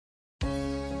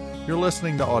You're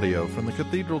listening to audio from the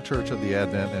Cathedral Church of the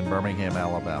Advent in Birmingham,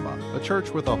 Alabama, a church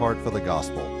with a heart for the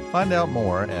gospel. Find out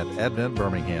more at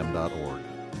adventbirmingham.org.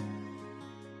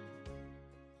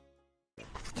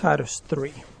 Titus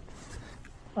 3.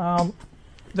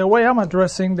 The way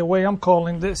I'm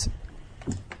calling this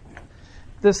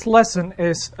lesson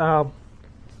is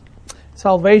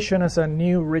Salvation as a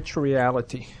New Rich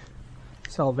Reality.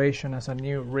 Salvation as a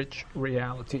New Rich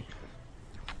Reality.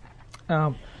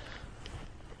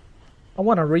 I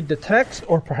want to read the text,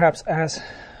 or perhaps ask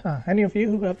any of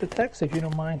you who have the text, if you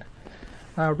don't mind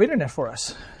reading it for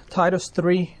us. Titus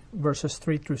 3, verses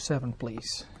 3 through 7,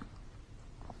 please.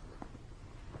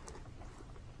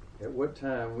 At what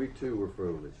time we too were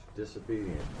foolish,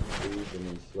 disobedient, deceived and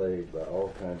enslaved by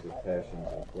all kinds of passions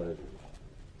and pleasures.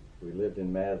 We lived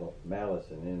in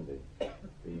malice and envy,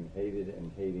 being hated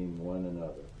and hating one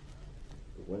another.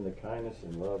 But when the kindness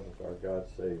and love of our God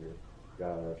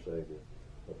our Savior,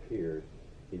 appeared,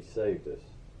 He saved us,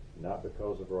 not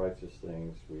because of righteous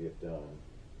things we have done,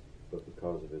 but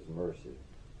because of His mercy.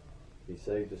 He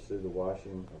saved us through the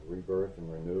washing of rebirth and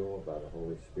renewal by the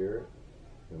Holy Spirit,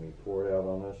 whom He poured out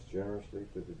on us generously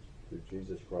through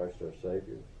Jesus Christ our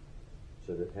Savior,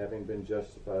 so that having been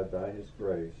justified by His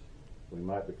grace, we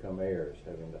might become heirs,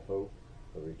 having the hope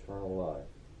of eternal life.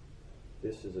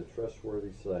 This is a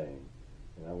trustworthy saying,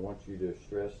 and I want you to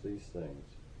stress these things,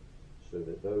 so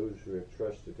that those who have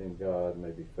trusted in God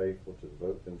may be faithful to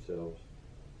devote themselves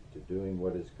to doing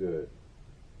what is good.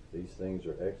 These things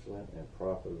are excellent and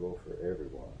profitable for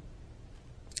everyone.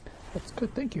 That's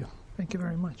good. Thank you. Thank you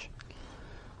very much.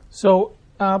 So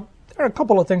there are a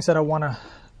couple of things that I want to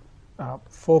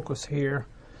focus here,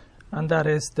 and that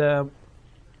is the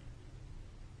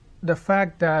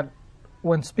fact that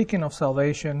when speaking of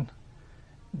salvation,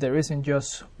 there isn't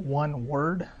just one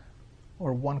word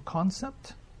or one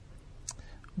concept,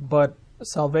 but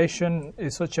salvation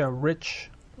is such a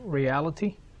rich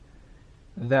reality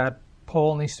that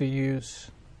Paul needs to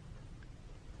use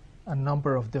a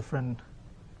number of different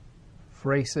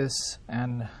phrases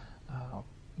and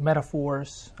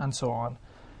metaphors and so on.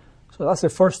 So that's the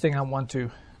first thing I want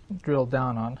to drill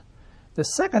down on. The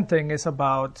second thing is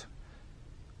about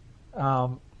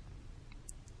the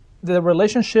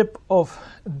relationship of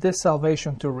this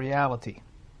salvation to reality.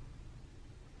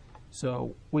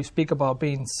 So we speak about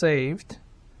being saved.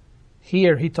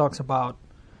 Here he talks about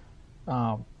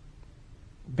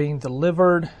being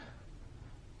delivered,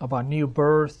 about new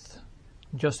birth,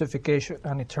 justification,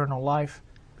 and eternal life.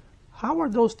 How are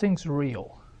those things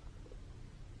real?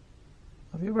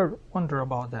 Have you ever wondered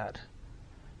about that?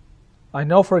 I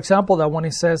know, for example, that when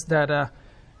he says that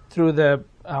through the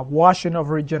washing of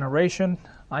regeneration,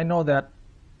 I know that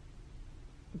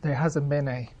there hasn't been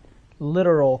a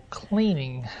literal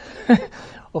cleaning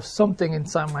of something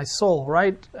inside my soul,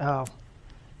 right?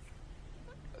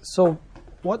 So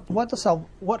what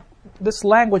this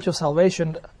language of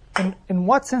salvation, in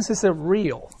what sense is it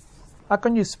real? How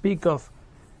can you speak of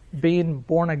being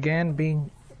born again,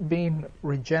 being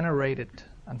regenerated,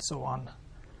 and so on?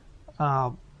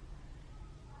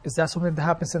 Is that something that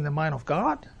happens in the mind of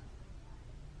God?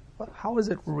 How is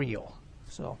it real?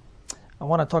 So I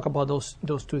want to talk about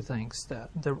those two things: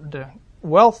 the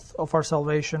wealth of our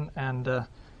salvation and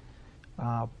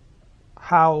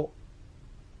how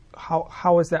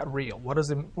is that real? What does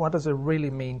it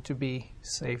really mean to be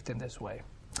saved in this way?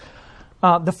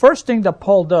 The first thing that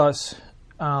Paul does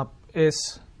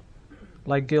is,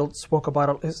 like Gil spoke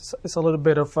about, is a little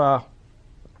bit of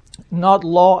not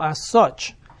law as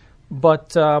such,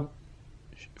 but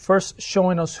first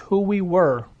showing us who we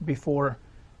were before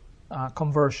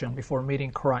conversion, before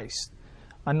meeting Christ.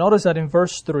 I notice that in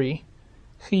verse 3,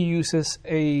 he uses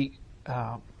a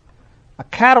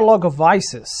catalog of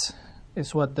vices,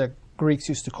 is what the Greeks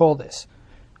used to call this.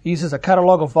 He uses a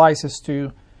catalog of vices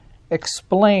to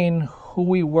explain who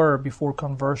we were before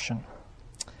conversion.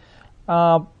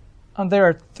 And there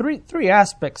are three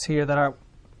aspects here that I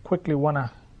quickly want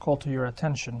to call to your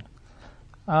attention.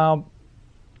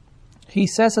 He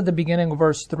says at the beginning of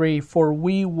verse 3, "For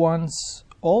we once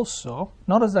also,"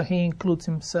 notice that he includes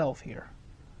himself here.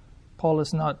 Paul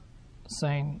is not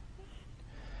saying,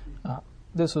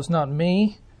 this was not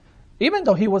me, even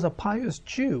though he was a pious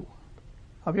Jew.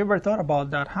 Have you ever thought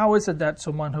about that? How is it that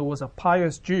someone who was a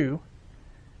pious Jew,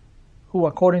 who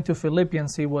according to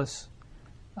Philippians he was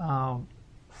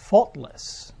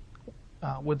faultless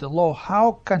with the law,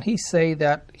 how can he say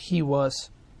that he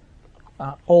was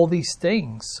all these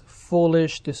things,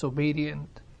 foolish,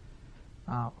 disobedient?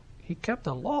 He kept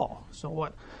the law. So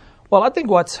what? Well, I think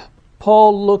what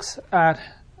Paul looks at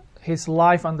his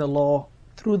life and the law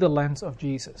through the lens of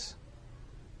Jesus.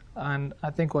 And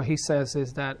I think what he says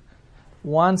is that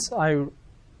once I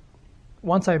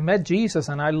met Jesus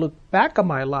and I look back at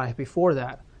my life before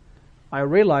that, I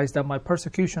realized that my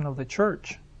persecution of the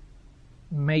church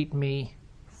made me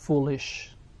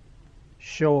foolish,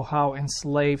 show how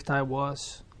enslaved I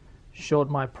was, showed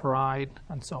my pride,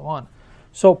 and so on.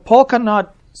 So Paul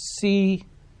cannot see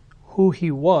who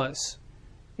he was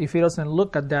if he doesn't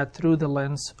look at that through the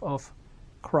lens of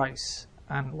Christ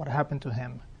and what happened to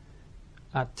him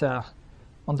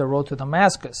on the road to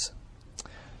Damascus.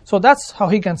 So that's how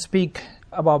he can speak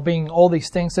about being all these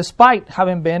things despite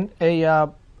having been a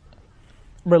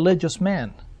religious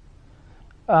man.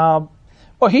 Well,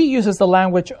 he uses the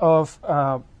language of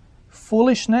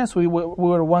foolishness. We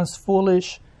were once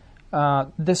foolish,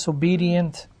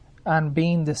 disobedient, and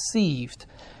being deceived.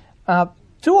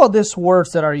 Two of these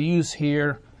words that are used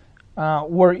here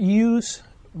were used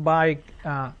by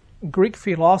Greek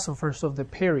philosophers of the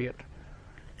period.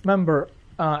 Remember,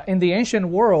 in the ancient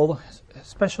world,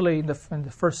 especially in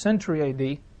the first century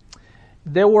AD,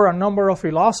 there were a number of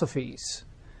philosophies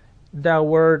that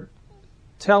were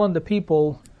telling the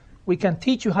people, we can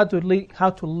teach you how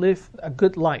to live a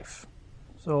good life.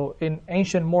 So in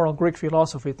ancient moral Greek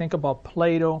philosophy, think about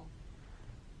Plato,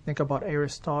 think about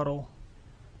Aristotle,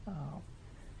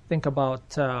 think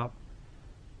about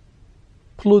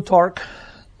Plutarch,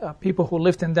 people who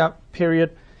lived in that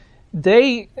period.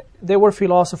 They were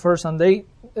philosophers, and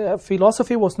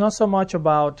philosophy was not so much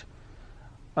about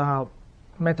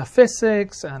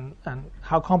metaphysics and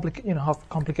how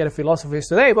complicated philosophy is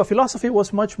today, but philosophy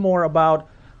was much more about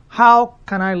how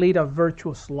can I lead a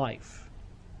virtuous life.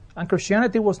 And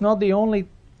Christianity was not the only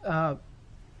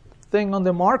thing on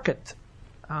the market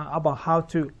about how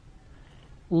to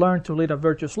learn to lead a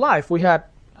virtuous life. We had,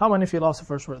 how many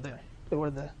philosophers were there? There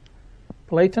were the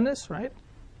Platonists, right?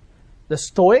 The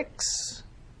Stoics,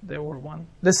 there were one.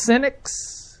 The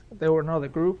Cynics, there were another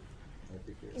group.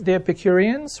 The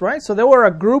Epicureans, right? So there were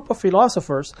a group of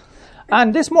philosophers.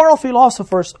 And these moral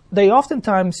philosophers, they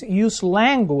oftentimes use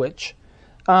language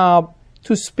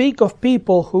to speak of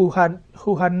people who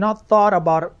had not thought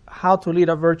about how to lead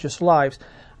a virtuous life.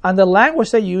 And the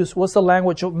language they used was the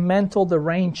language of mental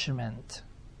derangement.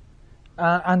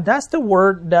 And that's the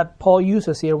word that Paul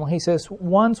uses here when he says,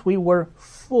 once we were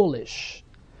foolish.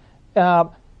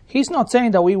 He's not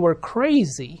saying that we were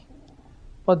crazy,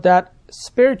 but that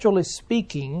spiritually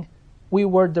speaking, we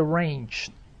were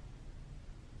deranged.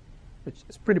 Which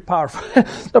is pretty powerful.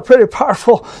 A pretty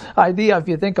powerful idea if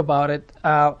you think about it.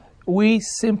 We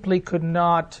simply did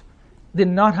not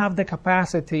have the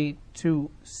capacity to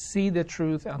see the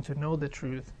truth and to know the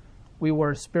truth. We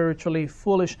were spiritually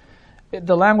foolish.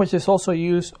 The language is also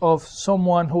used of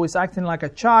someone who is acting like a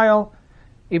child,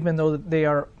 even though they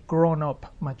are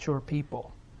grown-up, mature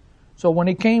people. So when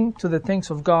it came to the things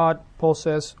of God, Paul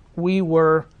says, we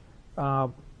were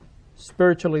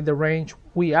spiritually deranged.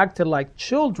 We acted like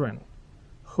children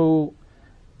who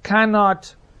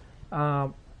cannot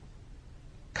live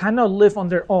on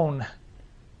their own.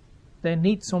 They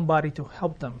need somebody to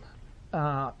help them.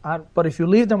 But if you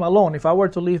leave them alone, if I were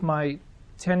to leave my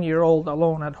 10-year-old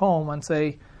alone at home and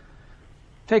say,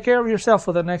 take care of yourself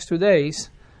for the next 2 days,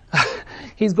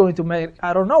 he's going to make,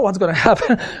 I don't know what's going to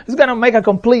happen. He's going to make a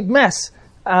complete mess.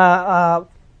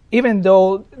 Even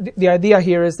though the idea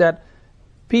here is that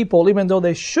people, even though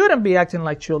they shouldn't be acting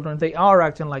like children, they are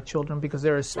acting like children because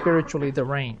they're spiritually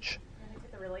deranged. And you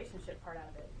took the relationship part out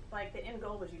of it. Like the end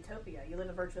goal was utopia. You live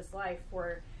a virtuous life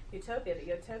for utopia, but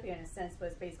utopia in a sense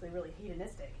was basically really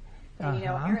hedonistic. And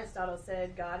Aristotle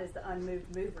said God is the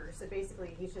unmoved mover. So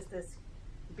basically he's just this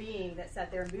being that sat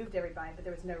there and moved everybody, but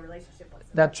there was no relationship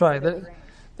whatsoever. That's right.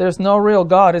 There's no real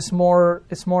God. It's more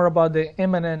about the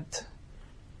immanent,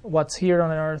 what's here on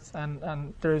earth,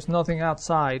 and there is nothing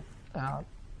outside.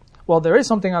 Well, there is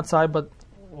something outside, but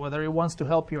whether he wants to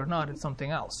help you or not, it's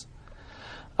something else.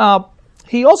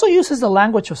 He also uses the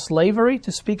language of slavery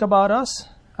to speak about us.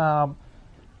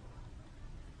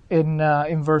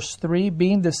 In verse 3,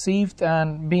 being deceived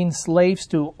and being slaves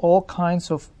to all kinds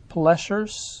of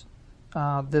pleasures,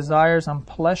 desires and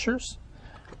pleasures.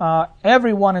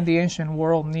 Everyone in the ancient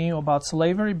world knew about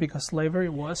slavery because slavery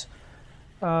was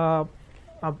a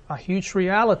huge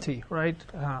reality, right?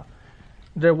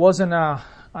 There wasn't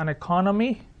an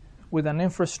economy with an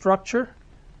infrastructure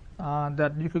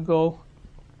that you could go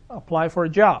apply for a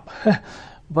job.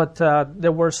 But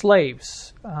there were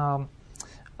slaves.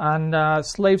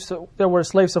 Slaves. There were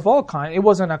slaves of all kinds. It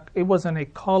wasn't a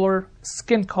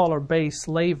skin color based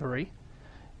slavery,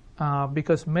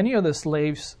 because many of the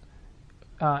slaves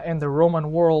in the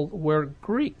Roman world were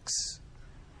Greeks.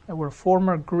 They were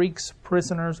former Greeks,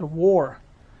 prisoners of war.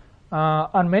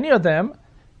 and many of them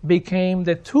became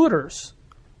the tutors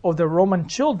of the Roman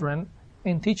children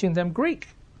in teaching them Greek.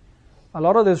 A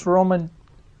lot of these Roman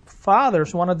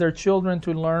fathers wanted their children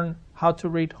to learn how to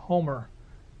read Homer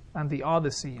and the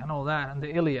Odyssey and all that, and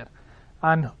the Iliad.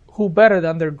 And who better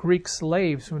than their Greek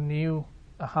slaves who knew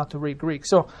how to read Greek?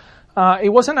 So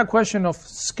it wasn't a question of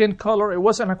skin color. It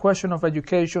wasn't a question of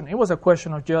education. It was a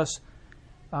question of just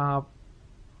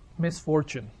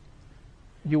misfortune.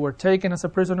 You were taken as a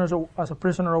prisoner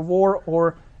of war,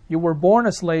 or you were born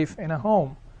a slave in a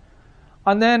home.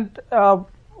 And then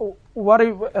what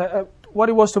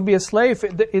it was to be a slave,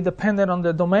 it depended on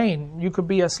the domain. You could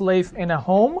be a slave in a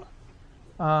home,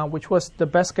 which was the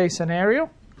best case scenario.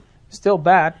 Still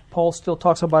bad. Paul still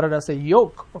talks about it as a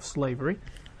yoke of slavery.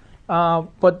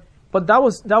 But that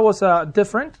was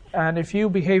different. And if you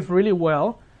behave really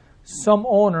well, some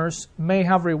owners may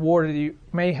have rewarded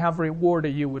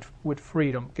you with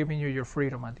freedom, giving you your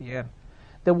freedom at the end.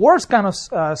 The worst kind of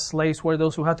slaves were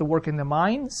those who had to work in the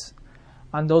mines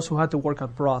and those who had to work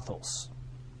at brothels.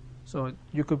 So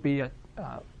you could be a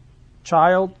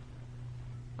child,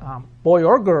 boy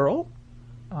or girl,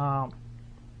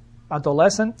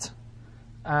 adolescent,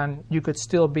 and you could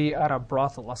still be at a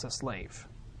brothel as a slave.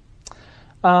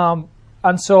 And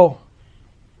so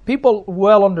people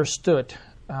well understood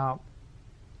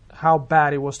how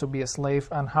bad it was to be a slave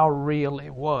and how real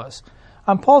it was.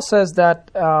 And Paul says that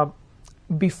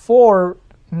before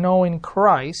knowing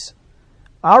Christ,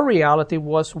 our reality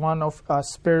was one of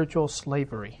spiritual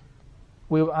slavery.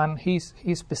 And he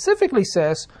specifically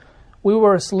says we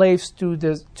were slaves to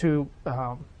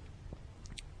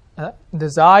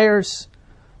desires.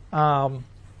 Let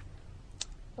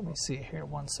me see here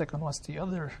 1 second. What's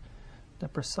the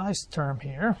precise term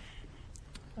here?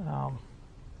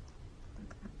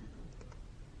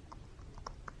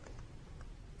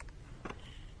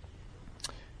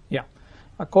 Yeah,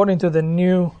 according to the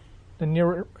New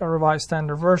Revised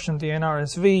Standard Version, the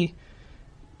NRSV,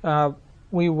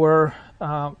 we were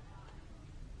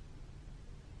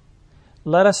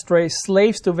led astray,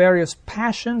 slaves to various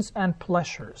passions and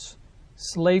pleasures.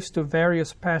 Slaves to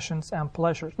various passions and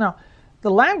pleasures. Now,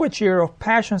 the language here of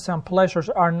passions and pleasures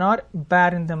are not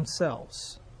bad in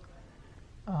themselves.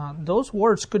 Those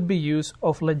words could be used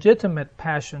of legitimate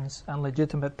passions and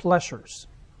legitimate pleasures.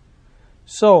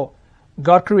 So,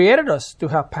 God created us to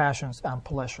have passions and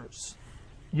pleasures.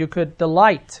 You could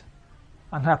delight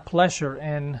and have pleasure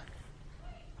in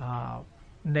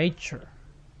nature,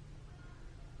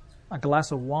 a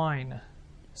glass of wine,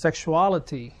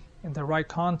 sexuality in the right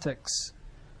context,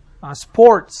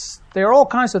 sports. There are all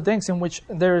kinds of things in which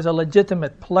there is a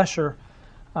legitimate pleasure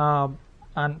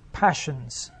and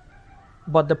passions.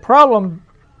 But the problem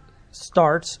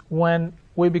starts when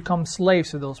we become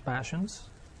slaves to those passions,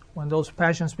 when those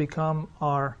passions become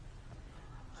our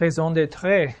raison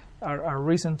d'être, our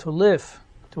reason to live,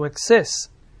 to exist.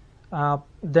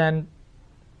 Then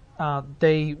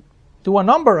they do a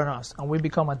number on us, and we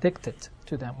become addicted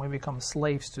to them. We become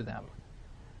slaves to them.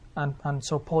 And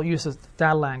so Paul uses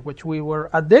that language. We were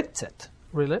addicted,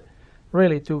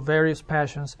 really, to various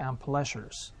passions and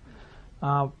pleasures.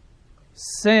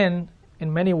 Sin,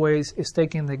 in many ways, is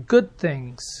taking the good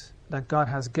things that God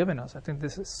has given us. I think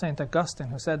this is St. Augustine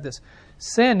who said this.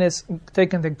 Sin is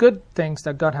taking the good things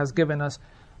that God has given us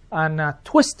and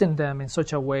twisting them in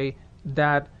such a way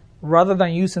that rather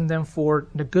than using them for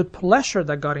the good pleasure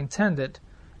that God intended,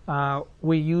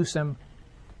 we use them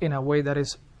in a way that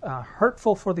is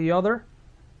hurtful for the other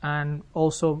and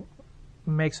also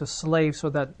makes us slaves, so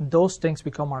that those things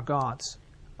become our gods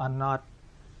and not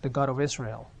the God of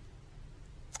Israel.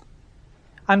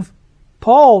 And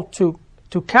Paul, to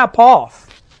cap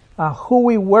off who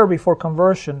we were before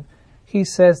conversion, he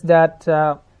says that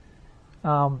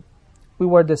we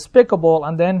were despicable,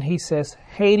 and then he says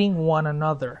hating one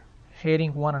another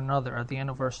at the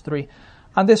end of verse 3.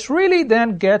 And this really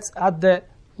then gets at the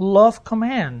love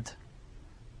command,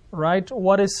 right?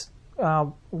 What is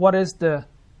the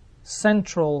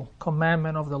central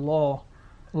commandment of the law?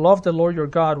 Love the Lord your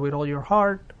God with all your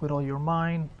heart, with all your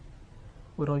mind,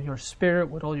 with all your spirit,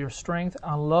 with all your strength,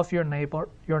 and love your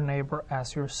neighbor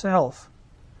as yourself.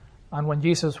 And when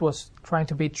Jesus was trying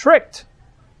to be tricked,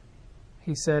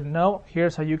 he said, no,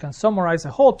 here's how you can summarize the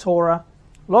whole Torah.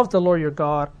 Love the Lord your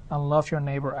God and love your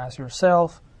neighbor as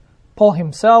yourself. Paul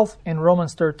himself in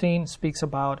Romans 13 speaks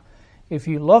about if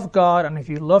you love God and if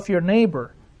you love your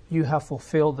neighbor, you have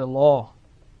fulfilled the law.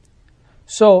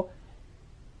 So,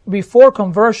 before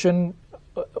conversion,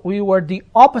 we were the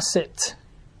opposite.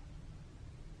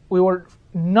 We were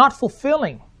not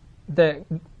fulfilling the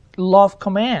love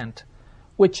command,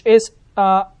 which is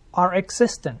our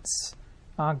existence.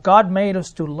 God made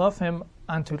us to love Him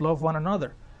and to love one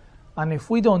another. And if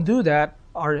we don't do that,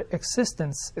 our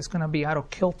existence is going to be out of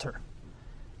kilter.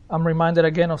 I'm reminded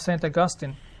again of St.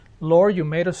 Augustine. Lord, you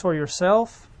made us for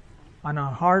yourself, and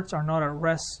our hearts are not at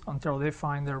rest until they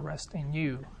find their rest in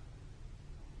you.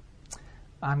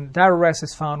 And that rest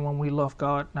is found when we love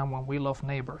God and when we love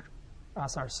neighbor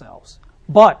as ourselves.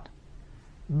 But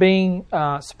being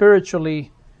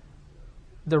spiritually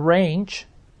deranged,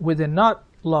 we did not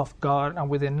love God and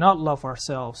we did not love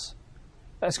ourselves.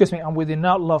 And we did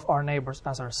not love our neighbors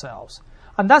as ourselves.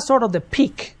 And that's sort of the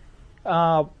peak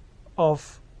of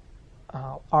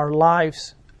our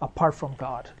lives apart from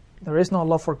God. There is no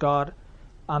love for God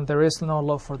and there is no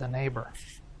love for the neighbor.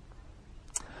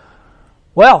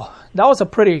 Well, that was a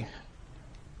pretty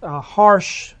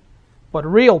harsh but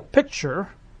real picture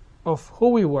of who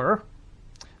we were.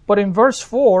 But in verse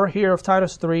 4 here of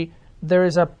Titus 3, there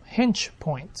is a hinge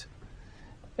point.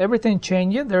 Everything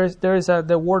changes. There is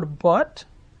the word but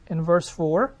in verse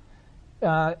 4,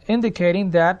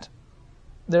 indicating that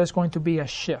there's going to be a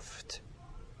shift.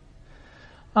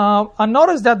 And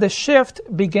notice that the shift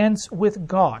begins with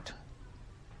God.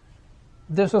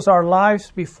 This was our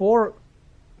lives before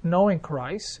knowing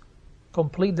Christ,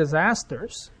 complete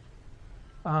disasters.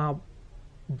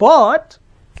 But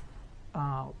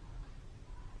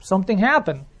something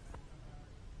happened.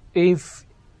 If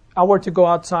I were to go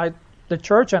outside the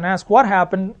church and ask what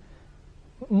happened,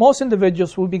 most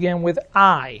individuals will begin with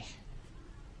I.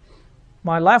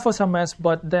 My life was a mess,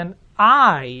 but then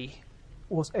I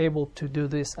was able to do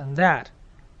this and that.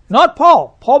 Not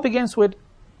Paul. Paul begins with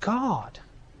God.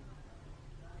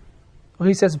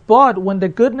 He says, but when the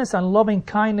goodness and loving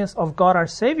kindness of God our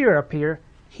Savior appeared,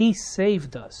 He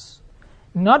saved us.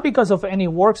 Not because of any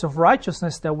works of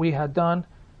righteousness that we had done,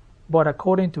 but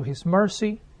according to His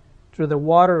mercy, through the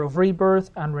water of rebirth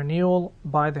and renewal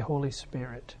by the Holy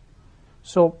Spirit.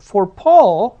 So for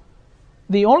Paul,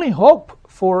 the only hope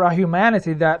for a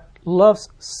humanity that loves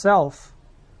self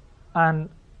and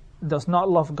does not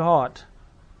love God,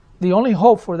 the only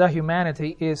hope for that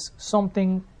humanity is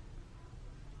something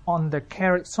of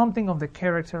the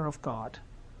character of God.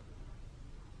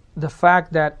 The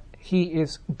fact that He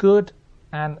is good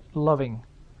and loving.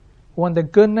 When the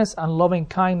goodness and loving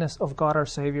kindness of God our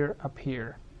Savior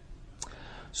appear.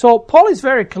 So Paul is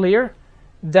very clear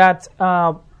that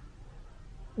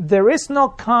there is no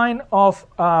kind of,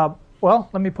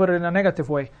 let me put it in a negative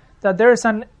way, that there is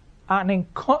an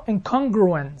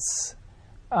incongruence.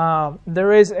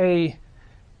 There is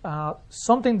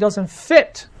something doesn't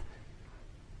fit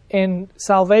in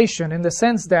salvation, in the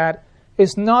sense that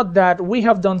it's not that we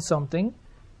have done something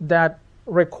that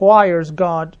requires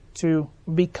God to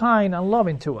be kind and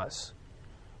loving to us.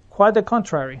 Quite the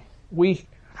contrary. We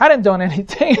hadn't done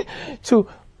anything to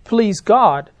please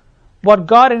God, but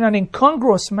God, in an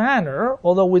incongruous manner,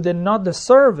 although we did not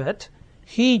deserve it,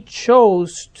 He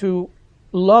chose to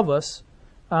love us.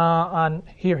 And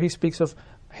here He speaks of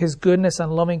His goodness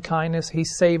and loving kindness. He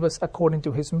saved us according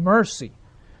to His mercy.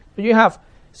 But you have,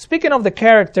 speaking of the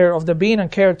character, of the being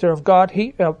and character of God,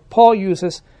 Paul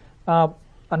uses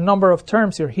a number of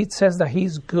terms here. He says that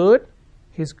He's good,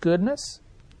 His goodness.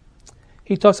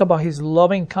 He talks about His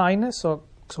loving kindness, so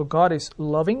God is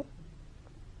loving.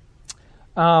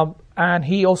 And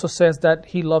He also says that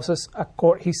He loves us,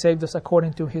 He saved us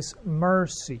according to His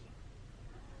mercy.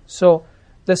 So,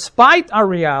 despite our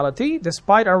reality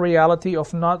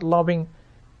of not loving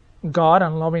God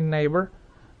and loving neighbor,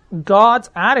 God's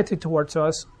attitude towards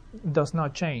us does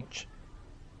not change.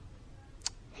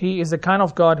 He is the kind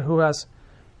of God who has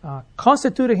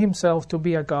constituted Himself to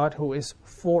be a God who is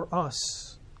for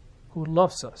us, who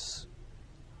loves us,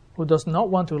 who does not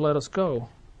want to let us go.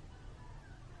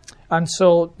 And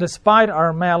so, despite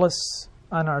our malice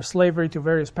and our slavery to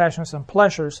various passions and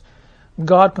pleasures,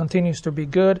 God continues to be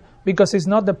good because He's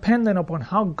not dependent upon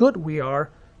how good we are,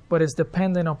 but is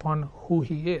dependent upon who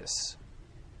He is.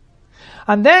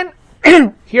 And then,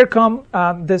 here come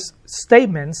these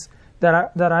statements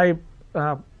that I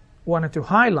wanted to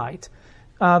highlight.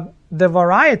 The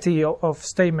variety of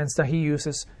statements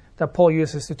that Paul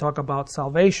uses to talk about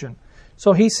salvation.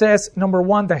 So he says, number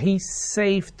one, that He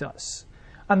saved us.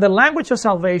 And the language of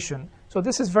salvation, so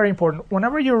this is very important.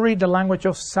 Whenever you read the language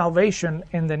of salvation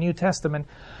in the New Testament,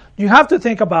 you have to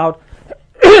think about,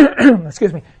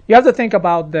 you have to think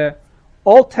about the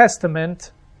Old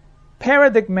Testament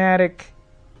paradigmatic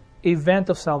event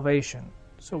of salvation.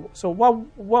 So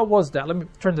what was that? Let me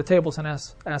turn the tables and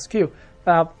ask you.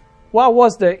 What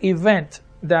was the event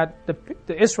that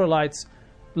the Israelites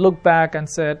looked back and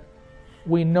said,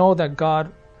 we know that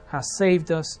God has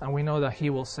saved us and we know that He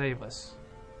will save us?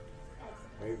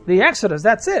 The Exodus,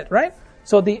 that's it, right?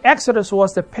 So the Exodus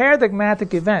was the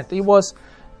paradigmatic event. It was,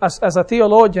 as a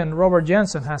theologian, Robert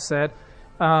Jensen has said,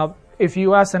 if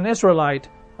you ask an Israelite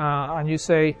and you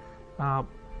say,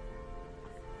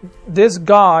 this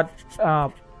God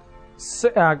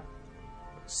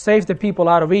saved the people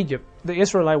out of Egypt, the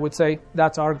Israelite would say,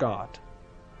 that's our God,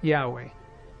 Yahweh.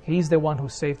 He's the one who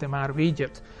saved them out of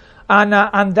Egypt.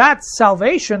 And that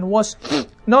salvation was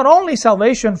not only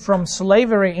salvation from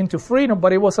slavery into freedom,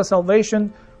 but it was a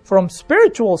salvation from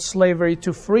spiritual slavery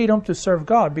to freedom to serve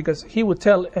God. Because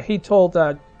he told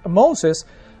Moses,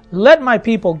 let my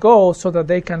people go so that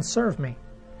they can serve me.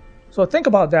 So think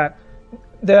about that.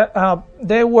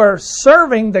 They were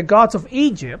serving the gods of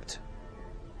Egypt.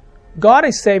 God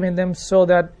is saving them so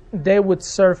that they would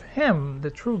serve Him, the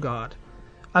true God.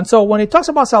 And so when he talks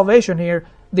about salvation here,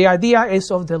 the idea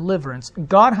is of deliverance.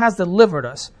 God has delivered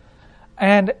us.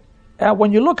 And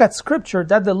when you look at Scripture,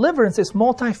 that deliverance is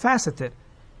multifaceted.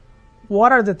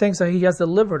 What are the things that He has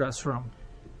delivered us from?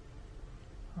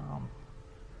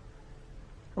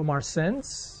 From our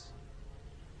sins,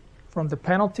 from the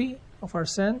penalty of our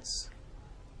sins,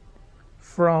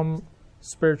 from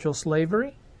spiritual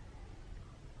slavery,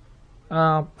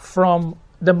 from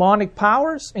demonic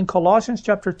powers. In Colossians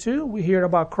chapter 2, we hear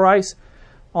about Christ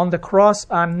on the cross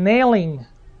nailing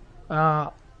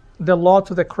the law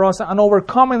to the cross and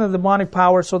overcoming the demonic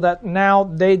power so that now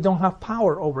they don't have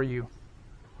power over you.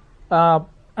 Yeah.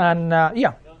 I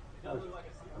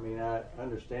mean, I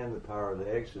understand the power of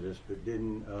the Exodus, but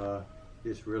didn't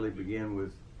this really begin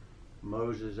with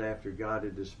Moses after God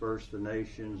had dispersed the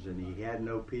nations and he had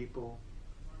no people,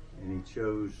 and he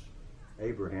chose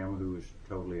Abraham, who was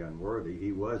totally unworthy.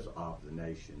 He was of the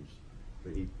nations,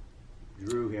 but he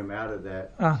drew him out of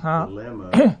that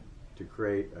dilemma to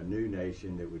create a new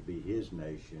nation that would be his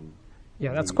nation.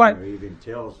 Yeah, that's quite. He even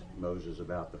tells Moses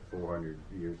about the 400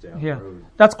 years down the road.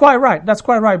 That's quite right. That's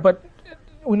quite right. But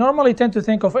we normally tend to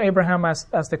think of Abraham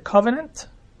as the covenant,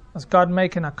 as God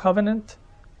making a covenant.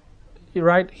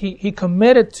 Right? He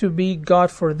committed to be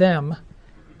God for them,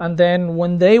 and then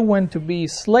when they went to be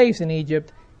slaves in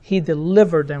Egypt, He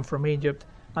delivered them from Egypt,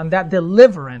 and that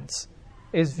deliverance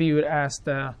is viewed as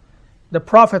the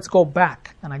prophets go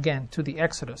back and again to the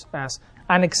Exodus as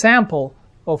an example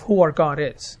of who our God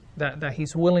is. That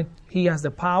He's willing, He has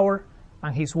the power,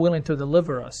 and He's willing to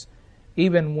deliver us,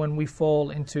 even when we fall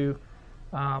into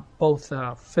both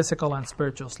physical and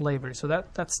spiritual slavery. So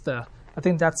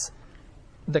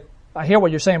I hear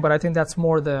what you're saying, but I think that's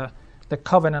more the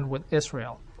covenant with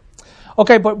Israel.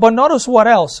 Okay, but notice what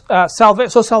else.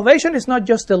 So salvation is not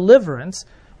just deliverance,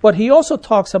 but he also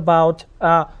talks about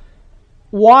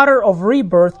water of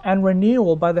rebirth and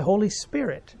renewal by the Holy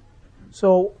Spirit.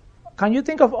 So can you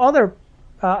think of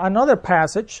another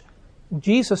passage,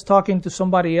 Jesus talking to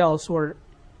somebody else or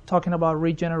talking about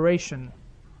regeneration?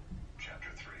 Chapter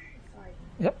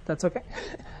 3. Yep, that's okay.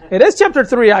 It is chapter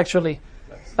 3, actually.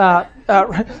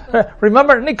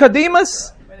 Remember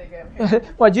Nicodemus?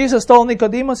 What Jesus told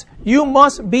Nicodemus, you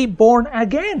must be born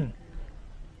again.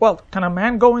 Well, can a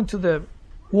man go into the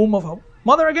womb of a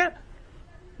mother again?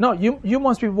 No, you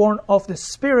must be born of the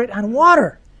Spirit and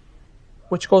water,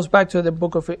 which goes back to the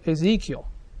book of Ezekiel.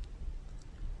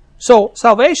 So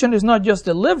salvation is not just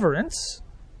deliverance.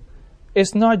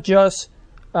 It's not just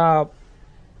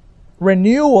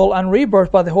renewal and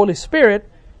rebirth by the Holy Spirit.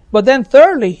 But then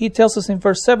thirdly, he tells us in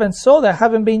verse 7, so that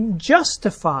having been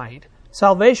justified,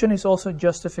 salvation is also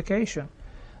justification.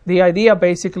 The idea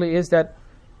basically is that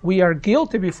we are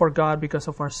guilty before God because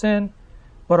of our sin,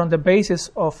 but on the basis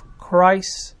of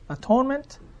Christ's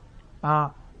atonement,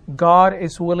 God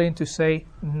is willing to say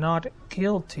not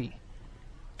guilty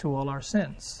to all our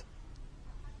sins.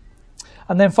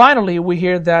 And then finally, we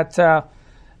hear that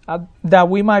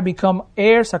we might become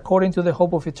heirs according to the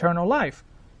hope of eternal life.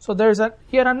 So there's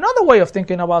yet another way of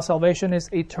thinking about salvation is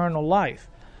eternal life.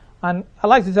 And I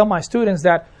like to tell my students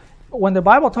that when the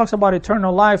Bible talks about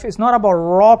eternal life, it's not about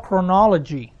raw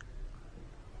chronology,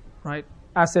 right?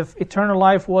 As if eternal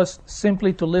life was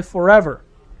simply to live forever.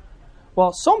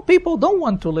 Well, some people don't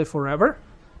want to live forever.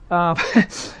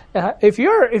 If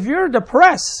you're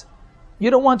depressed, you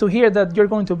don't want to hear that you're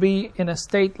going to be in a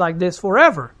state like this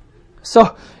forever.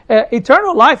 So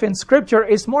eternal life in Scripture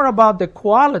is more about the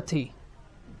quality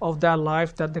of that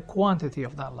life than the quantity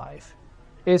of that life.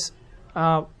 Is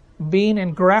being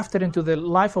engrafted into the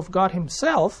life of God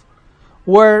Himself,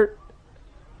 where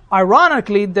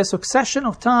ironically the succession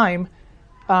of time,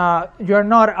 you're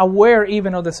not aware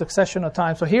even of the succession of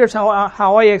time. So here's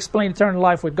how I explain eternal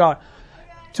life with God.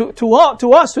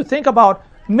 To us to think about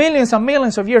millions and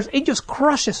millions of years, it just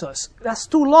crushes us. That's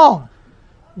too long.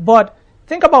 But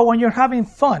think about when you're having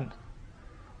fun.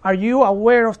 Are you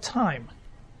aware of time?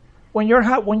 When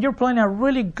you're playing a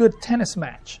really good tennis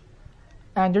match,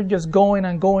 and you're just going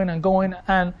and going and going,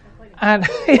 and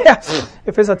yeah,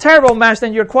 if it's a terrible match,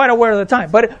 then you're quite aware of the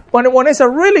time. But when it's a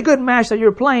really good match that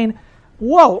you're playing,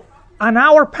 whoa, an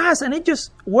hour passed, and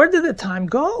where did the time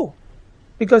go?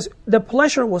 Because the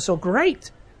pleasure was so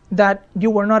great that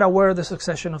you were not aware of the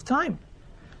succession of time.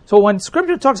 So when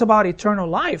Scripture talks about eternal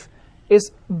life, it's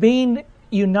being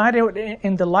united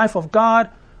in the life of God,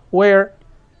 where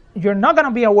you're not going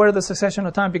to be aware of the succession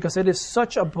of time because it is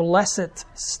such a blessed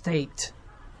state.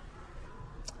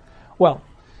 Well,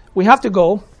 we have to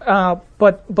go,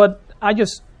 but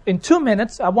in 2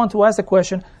 minutes, I want to ask the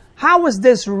question, how is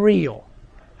this real?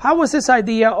 How is this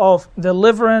idea of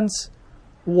deliverance,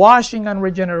 washing and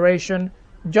regeneration,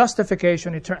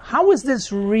 justification, eternal? How is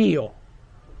this real?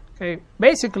 Okay,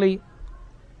 basically,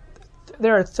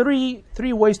 there are three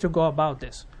ways to go about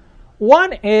this.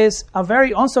 One is a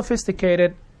very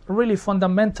unsophisticated, really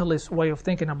fundamentalist way of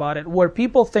thinking about it, where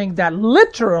people think that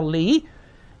literally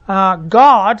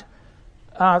God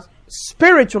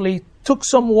spiritually took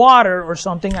some water or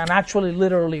something and actually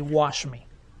literally washed me.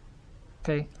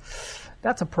 Okay,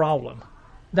 that's a problem.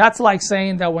 That's like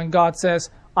saying that when God says,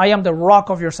 I am the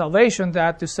rock of your salvation,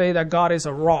 that to say that God is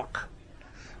a rock.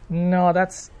 No,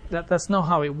 that's not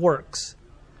how it works.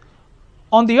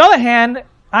 On the other hand,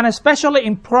 and especially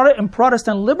in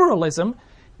Protestant liberalism,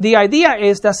 the idea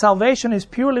is that salvation is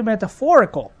purely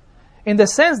metaphorical, in the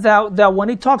sense that when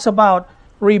it talks about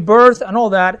rebirth and all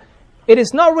that, it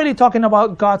is not really talking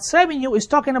about God saving you, it's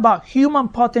talking about human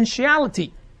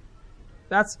potentiality.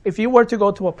 That's, if you were to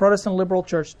go to a Protestant liberal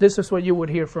church, this is what you would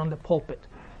hear from the pulpit.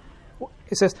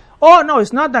 It says, oh no,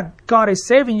 it's not that God is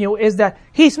saving you, it's that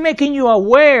He's making you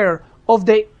aware of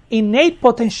the innate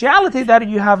potentiality that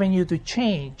you have in you to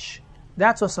change.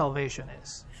 That's what salvation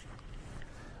is.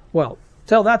 Well,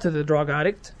 tell that to the drug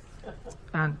addict,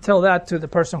 and tell that to the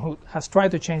person who has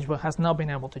tried to change but has not been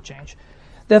able to change.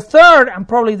 The third, and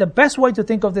probably the best way to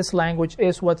think of this language,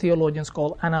 is what theologians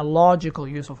call analogical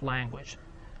use of language.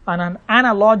 And an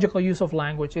analogical use of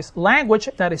language is language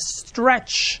that is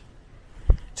stretched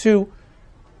to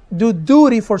do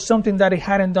duty for something that it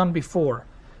hadn't done before.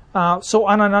 So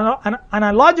an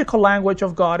analogical language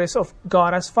of God is of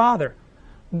God as Father.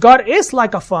 God is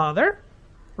like a father,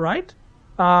 right?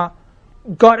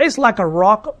 God is like a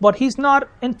rock, but He's not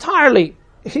exactly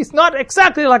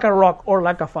like a rock or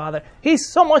like a father. He's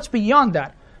so much beyond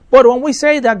that. But when we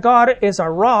say that God is a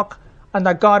rock and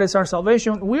that God is our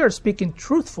salvation, we are speaking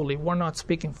truthfully. We're not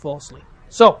speaking falsely.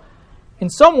 So, in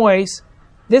some ways,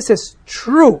 this is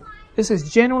true. This is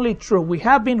genuinely true. We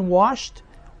have been washed.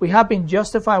 We have been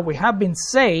justified. We have been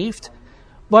saved.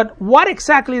 But what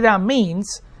exactly that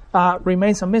means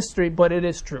remains a mystery, but it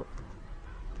is true.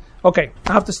 Okay,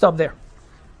 I have to stop there.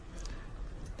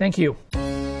 Thank you.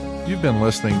 You've been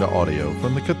listening to audio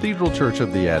from the Cathedral Church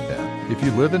of the Advent. If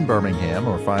you live in Birmingham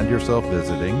or find yourself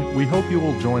visiting, we hope you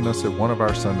will join us at one of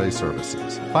our Sunday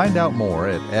services. Find out more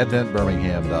at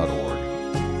adventbirmingham.org.